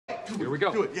Here we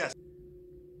go. Do it, yes.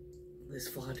 This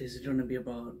vlog is going to be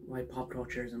about why pop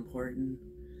culture is important.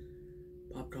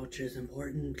 Pop culture is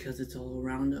important because it's all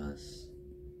around us.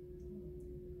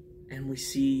 And we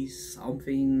see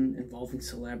something involving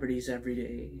celebrities every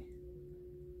day.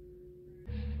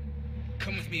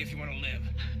 Come with me if you want to live.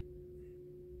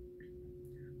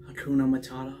 Hakuna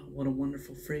Matata, what a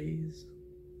wonderful phrase.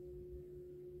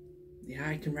 Yeah,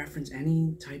 I can reference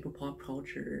any type of pop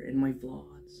culture in my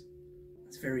vlogs.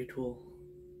 It's very cool.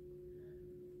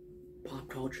 Pop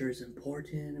culture is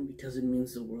important because it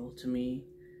means the world to me,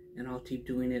 and I'll keep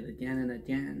doing it again and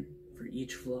again for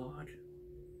each vlog.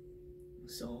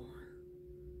 So,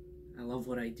 I love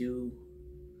what I do.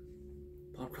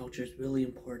 Pop culture is really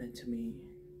important to me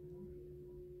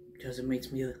because it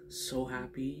makes me so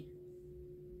happy.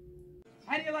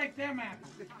 How do you like them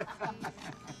apples?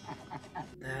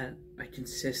 That I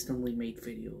consistently make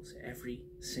videos every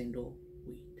single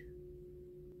week.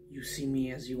 You see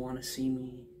me as you want to see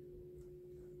me.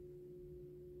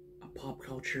 A pop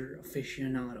culture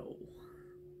aficionado.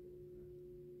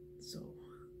 So,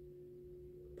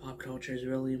 pop culture is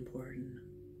really important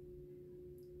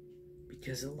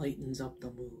because it lightens up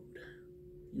the mood.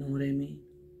 You know what I mean?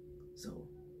 So,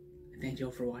 thank you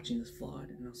all for watching this vlog,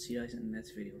 and I'll see you guys in the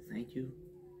next video. Thank you.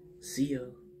 See ya.